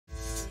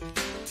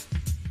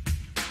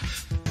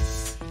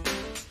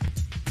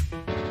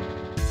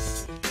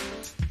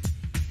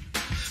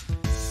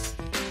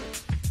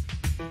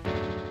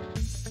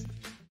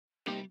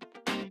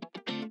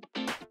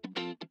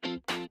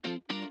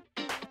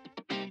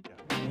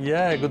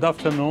Yeah, good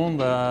afternoon.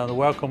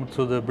 Welcome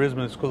to the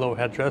Brisbane School of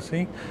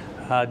Hairdressing.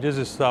 This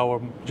is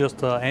our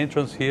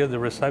entrance here, the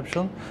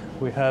reception.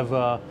 We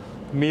have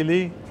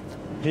Millie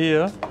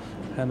here,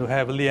 and we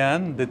have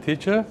Leanne, the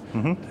teacher.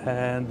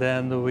 And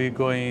then we're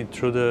going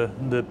through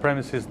the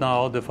premises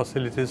now, the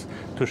facilities,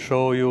 to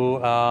show you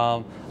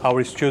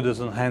our students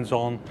and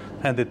hands-on,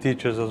 and the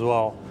teachers as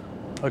well.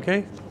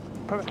 Okay?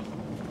 Perfect.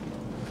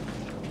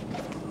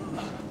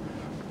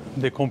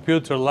 The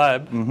computer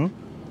lab.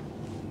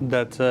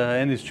 That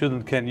any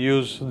student can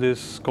use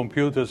these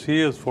computers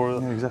here for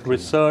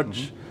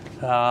research,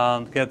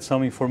 get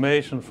some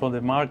information from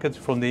the market,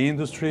 from the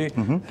industry,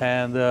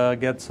 and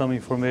get some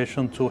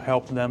information to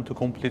help them to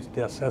complete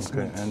the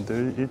assessment. Okay.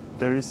 And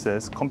there it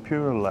says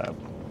computer lab.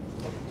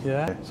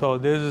 Yeah, okay. So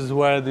this is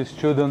where the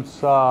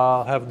students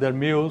have their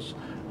meals,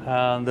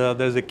 and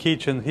there's a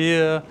kitchen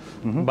here,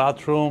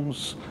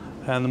 bathrooms,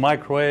 and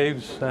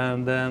microwaves,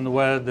 and then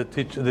where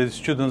the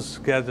students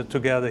gather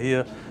together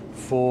here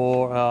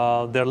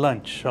for their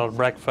lunch or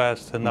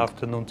breakfast and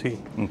afternoon tea.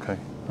 Okay.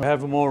 We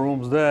have more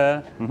rooms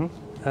there,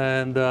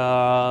 and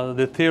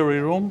the theory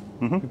room.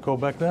 We go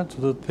back there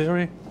to the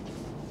theory.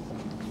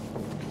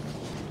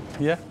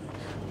 Yeah.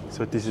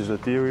 So this is the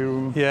theory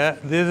room? Yeah,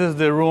 this is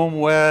the room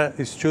where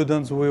the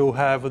students will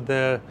have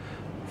their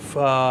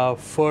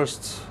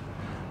first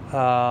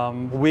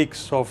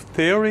weeks of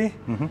theory,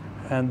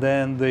 and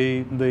then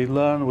they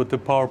learn with the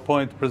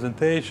PowerPoint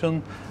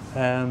presentation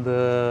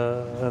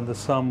and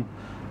some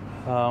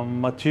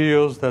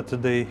materials that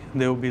they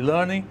will be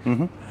learning,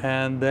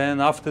 and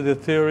then after the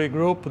theory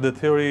group, the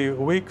theory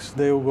weeks,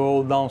 they will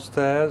go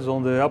downstairs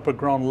on the upper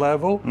ground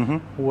level,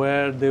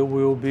 where they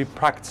will be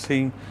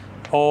practicing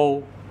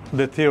all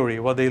the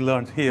theory, what they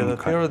learned here. The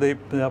theory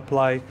they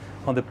apply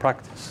on the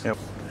practice. Yep.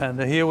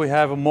 And here we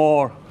have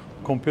more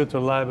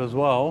computer lab as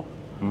well.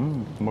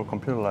 More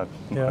computer lab.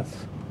 Yes.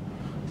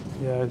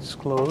 Yeah, it's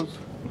closed.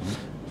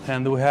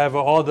 And we have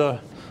other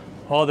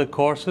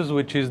courses,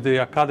 which is the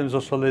Academies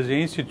Australasia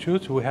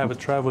Institute. We have a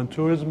travel and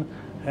tourism,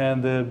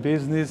 and the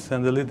business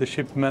and the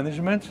leadership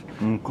management,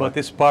 but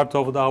it's part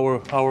of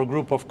our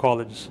group of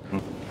colleges.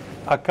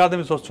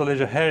 Academies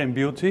Australasia Hair and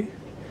Beauty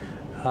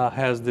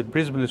has the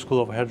Brisbane School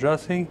of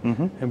Hairdressing,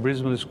 and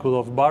Brisbane School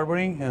of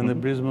Barbering, and the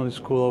Brisbane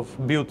School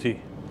of Beauty.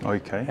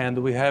 Okay. And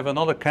we have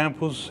another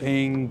campus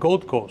in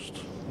Gold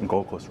Coast.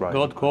 Gold Coast, right.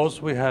 Gold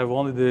Coast, we have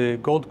only the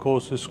Gold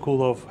Coast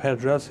School of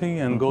Hairdressing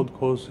and Gold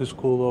Coast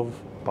School of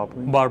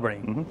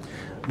Barbering.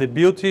 The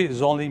beauty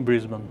is only in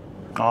Brisbane,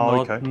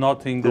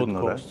 not in Gold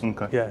Coast.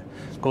 Yeah,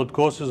 Gold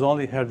Coast is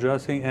only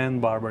hairdressing and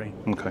barbering.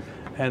 Okay.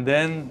 And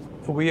then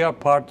we are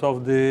part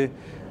of a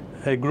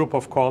group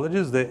of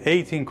colleges, the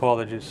 18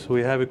 colleges.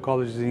 We have a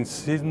college in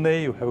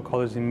Sydney, we have a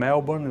college in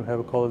Melbourne, we have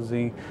a college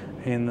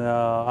in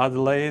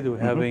Adelaide, we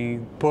have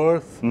in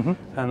Perth,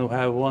 and we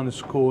have one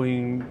school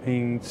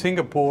in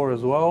Singapore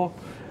as well.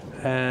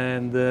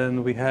 And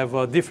then we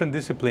have different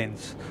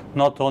disciplines,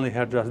 not only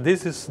hairdressing.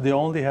 This is the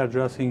only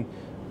hairdressing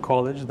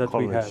college that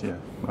we have. Yeah.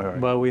 All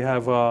right. But we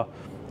have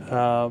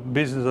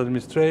business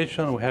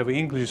administration, we have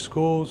English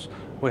schools,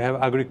 we have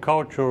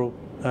agricultural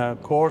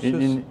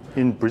courses.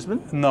 In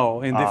Brisbane?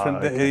 No, in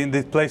different in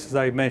the places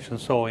I mentioned.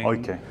 So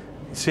in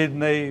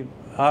Sydney,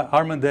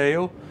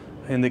 Armadale,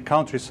 in the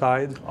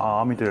countryside.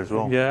 Armadale as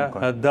well.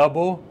 Yeah,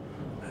 Double,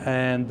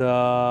 and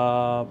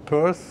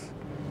Perth.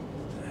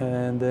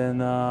 And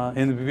then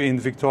in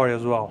Victoria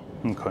as well.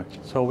 Okay.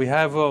 So we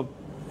have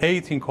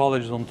 18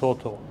 colleges on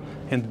total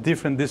in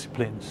different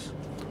disciplines.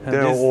 And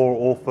they're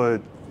all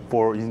offered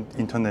for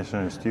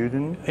international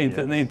students?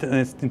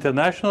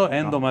 International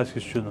and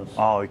domestic students.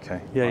 Oh,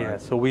 okay. Yeah.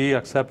 So we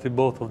accepted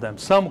both of them.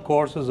 Some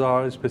courses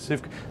are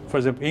specific. For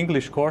example,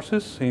 English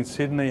courses in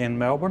Sydney and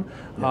Melbourne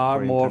are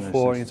more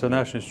for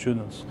international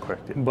students.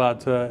 Correct. Yeah.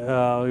 But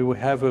we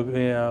have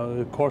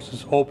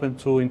courses open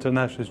to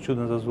international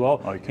students as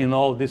well in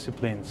all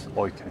disciplines.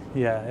 Okay.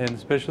 Yeah, and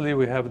especially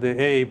we have the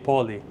AA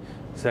Poly,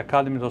 it's the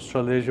Academy of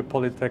Australasia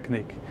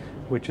Polytechnic,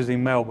 which is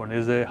in Melbourne.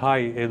 It's a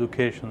high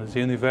education, it's a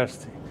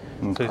university.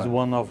 So it's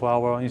one of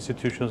our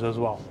institutions as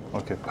well.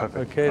 Okay,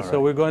 perfect. Okay,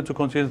 so we're going to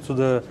continue to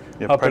the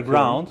upper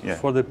ground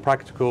for the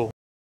practical.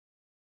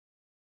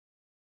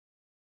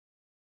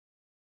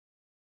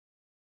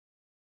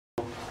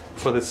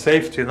 For the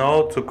safety,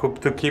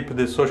 to keep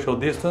the social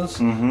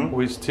distance,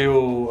 we're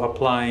still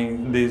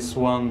applying this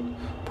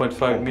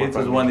 1.5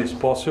 meters when it's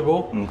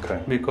possible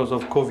because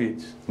of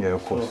COVID. Yeah,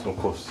 of course, of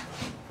course.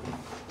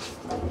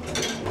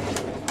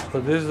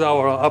 So this is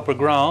our upper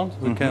ground.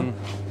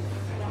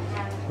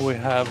 We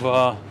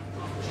have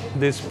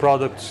these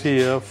products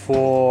here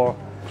for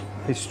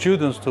the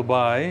students to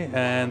buy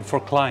and for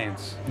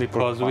clients,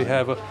 because we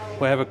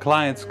have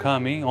clients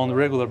coming on a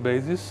regular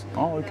basis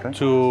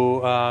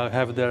to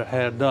have their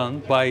hair done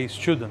by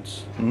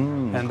students,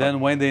 and then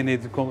when they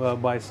need to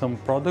buy some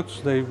products,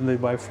 they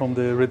buy from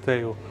the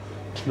retail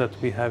that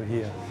we have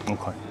here.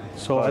 Okay.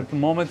 So at the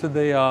moment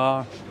they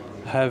are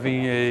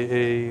having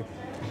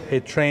a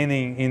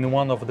training in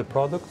one of the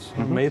products,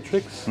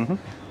 Matrix.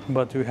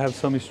 But we have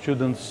some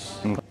students.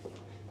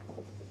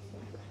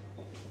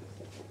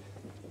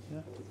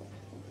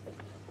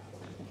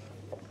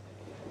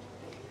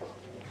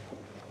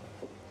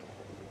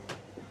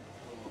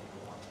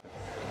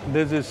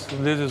 This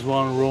is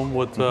one room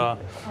with the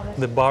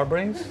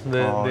barbering.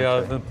 They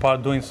are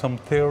doing some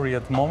theory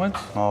at the moment.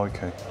 Oh,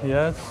 okay.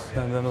 Yes,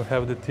 and then we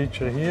have the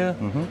teacher here,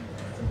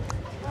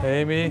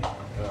 Amy.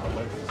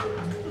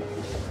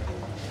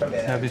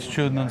 Have the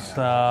students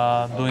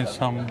doing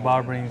some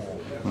barbering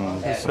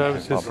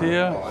services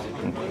here.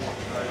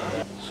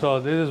 So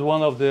this is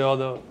one of the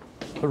other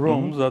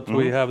rooms that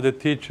we have the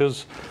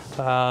teachers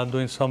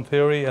doing some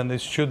theory and the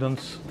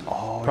students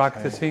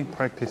practicing.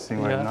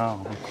 Practicing right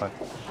now. Okay.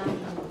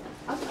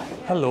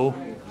 Hello.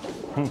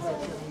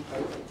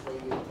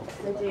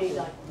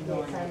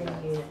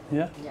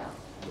 Yeah.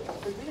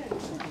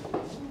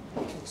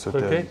 So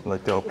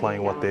they're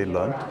applying what they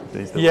learned.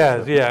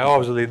 Yes, yeah.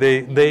 Obviously,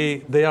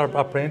 they are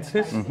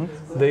apprentices.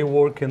 They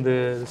work in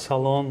the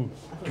salon,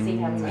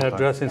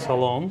 hairdressing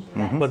salon,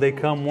 but they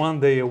come one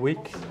day a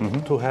week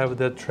to have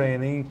their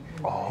training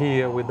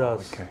here with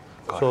us. Okay.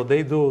 So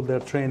they do their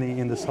training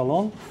in the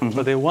salon,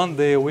 but one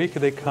day a week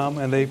they come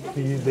and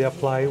they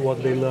apply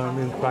what they learn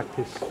in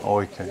practice.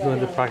 Doing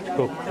the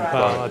practical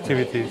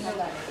activities.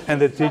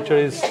 And the teacher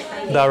is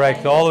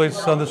direct, always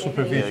under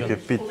supervision.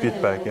 Give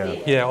feedback,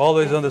 Yeah,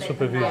 always under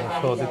supervision.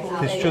 So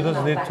the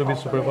students need to be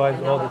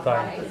supervised all the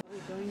time.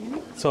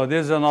 So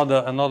there's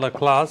another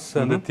class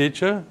and the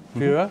teacher,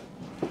 Vera.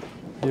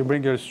 You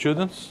bring your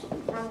students.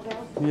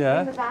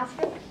 Yeah.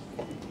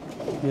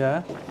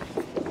 Yeah.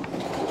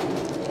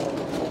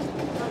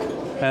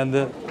 And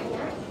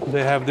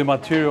they have the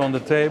material on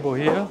the table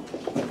here.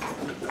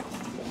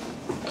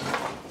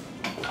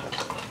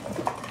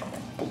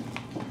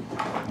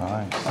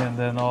 Nice. And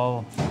then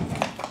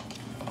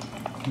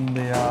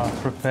they are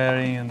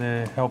preparing and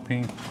they're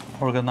helping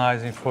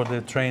organizing for the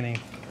training.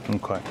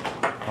 Okay.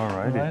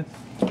 Alrighty. Right.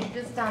 We've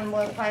just done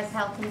workplace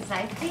health and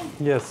safety.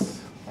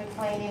 Yes. We're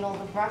cleaning all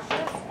the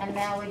brushes and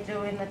now we're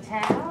doing the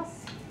towels.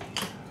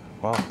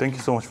 Wow, thank you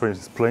so much for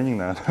explaining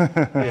that.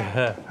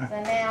 Yeah.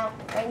 So now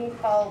when you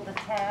fold the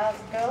towels,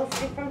 girls,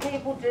 different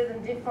people do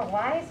them different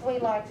ways. We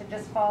like to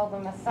just fold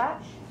them as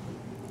such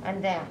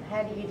and down.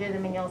 How do you do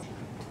them in yours?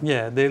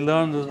 Yeah, they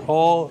learn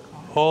all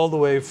the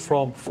way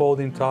from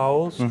folding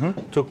towels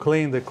to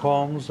clean the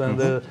combs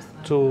and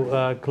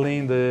to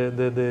clean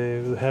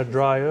the hair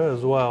dryer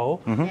as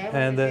well,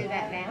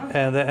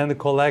 and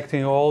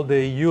collecting all the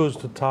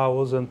used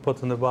towels and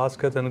put in the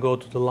basket and go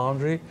to the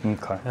laundry.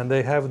 Okay. And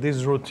they have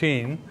this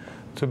routine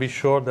to be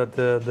sure that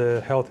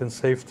the health and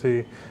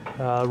safety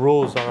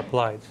rules are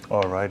applied.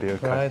 Alrighty.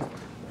 Okay. Right,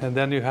 and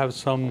then you have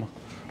some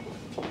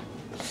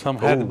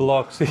head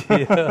blocks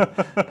here.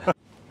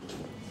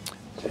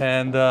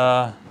 And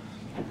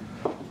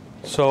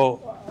so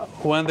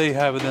when they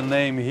have the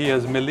name here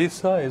as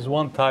Melissa is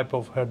one type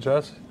of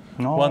hairdress,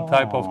 one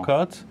type of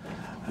cut,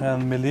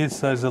 and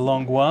Melissa is a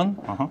long one,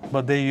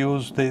 but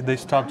they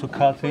start to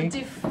cutting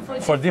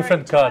for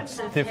different cuts.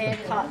 Different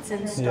haircuts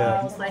and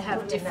styles, they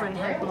have different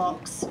head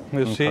blocks.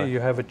 You see, you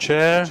have a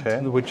chair,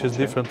 which is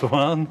different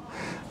one,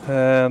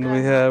 and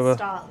we have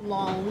start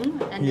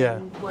long and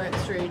then work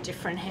through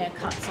different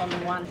haircuts on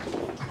one.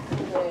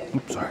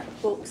 Oops, sorry.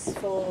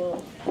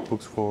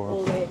 Books for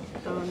all their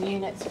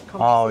units.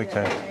 Oh,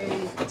 okay.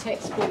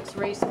 Textbooks,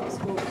 resource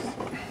books.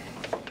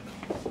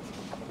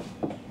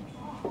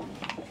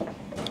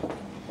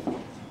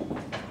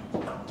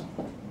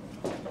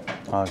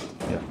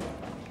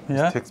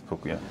 Yeah.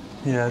 Textbook,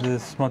 Yeah,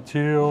 this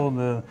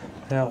material,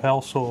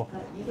 also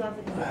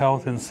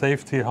health and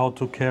safety, how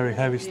to carry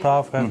heavy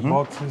stuff and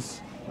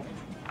boxes.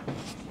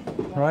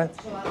 Right?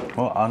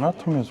 Well,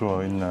 anatomy as well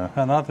in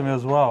anatomy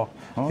as well,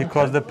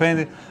 because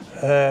depending,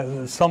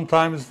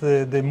 sometimes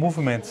the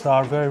movements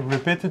are very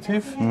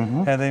repetitive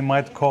and they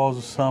might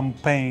cause some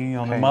pain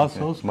on the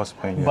muscles.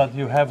 But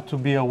you have to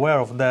be aware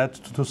of that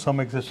to do some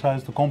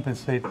exercise to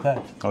compensate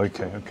that.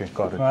 Okay,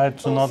 got it. Right,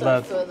 so also not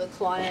that for the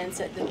clients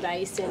at the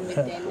base and with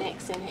their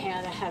necks and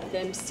how to have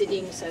them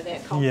sitting so they're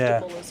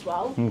comfortable as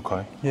well.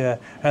 Okay. Yeah,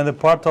 and the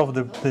part of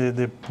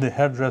the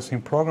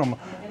hairdressing program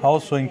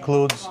also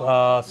includes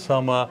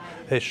some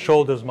a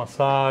shoulders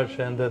massage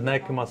and the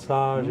neck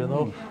massage, you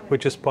know,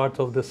 which is part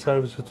of the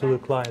service to the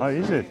client. Oh,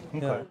 is it?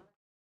 Okay. Yeah.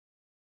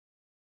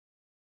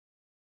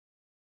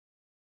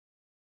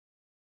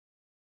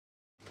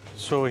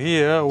 So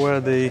here, where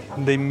they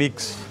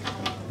mix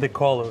the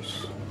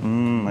colors,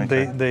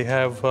 they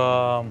have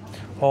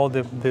all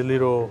the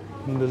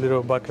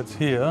little buckets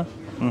here,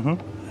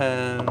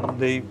 and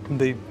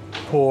they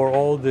pour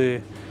all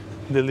the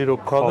little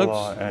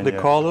products, the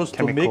colors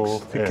to mix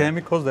the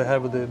chemicals. They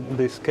have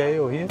the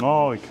scale here.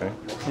 Oh, okay.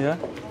 Yeah.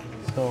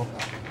 So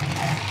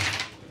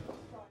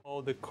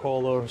all the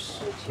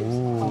colors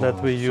that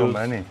we use. So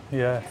many.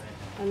 Yeah.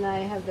 And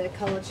they have their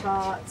color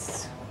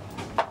charts.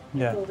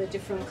 Yeah. All the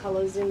different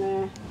colors in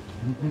there.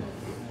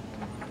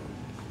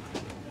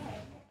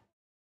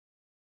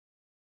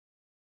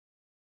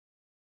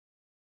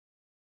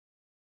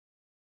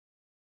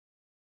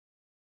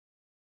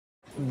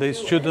 The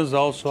students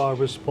also are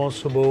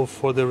responsible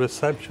for the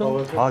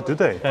reception. Ah, do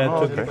they?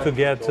 To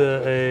get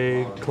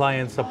a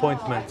client's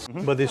appointments.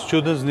 But the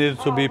students need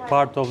to be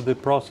part of the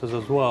process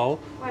as well,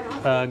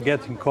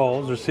 getting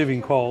calls,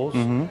 receiving calls,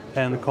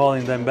 and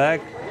calling them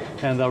back,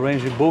 and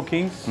arranging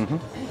bookings,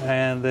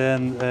 and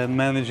then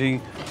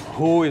managing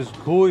who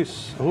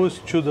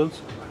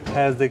student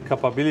has the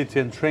capability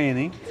and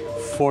training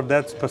for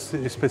that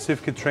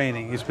specific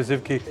training,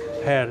 specific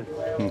hair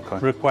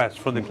request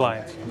from the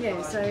client.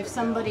 Yeah, so if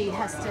somebody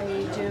has to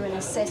do an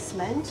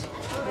assessment,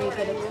 we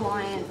get a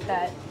client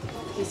that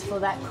is for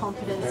that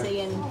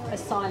competency and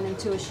assign them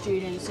to a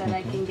student so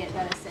they can get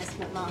that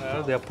assessment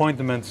mark. The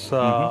appointments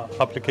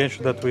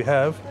application that we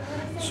have,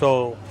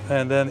 so,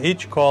 and then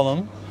each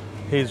column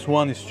is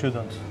one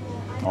student.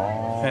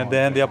 Oh. And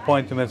then the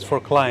appointments for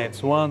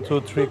clients, 1,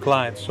 2, 3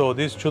 clients. So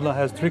this student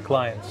has 3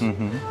 clients.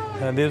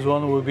 And this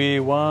one will be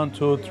 1,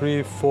 2,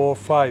 3, 4,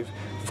 5.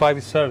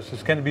 5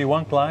 services. Can be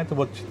one client,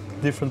 but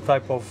different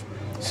type of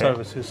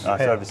services.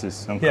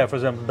 Services. Okay. Yeah, for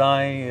example,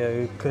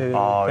 dyeing,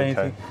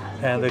 painting,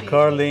 and the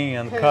curling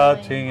and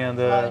cutting and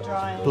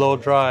blow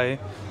dry.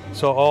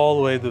 So all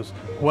the way those.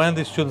 When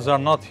the students are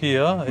not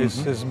here,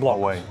 it's blocked.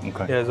 Away.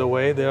 Okay. Yes,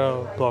 away, they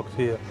are blocked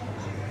here.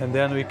 And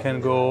then we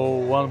can go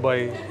one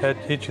by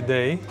each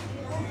day,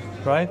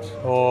 right?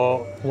 Or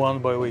one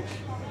by week.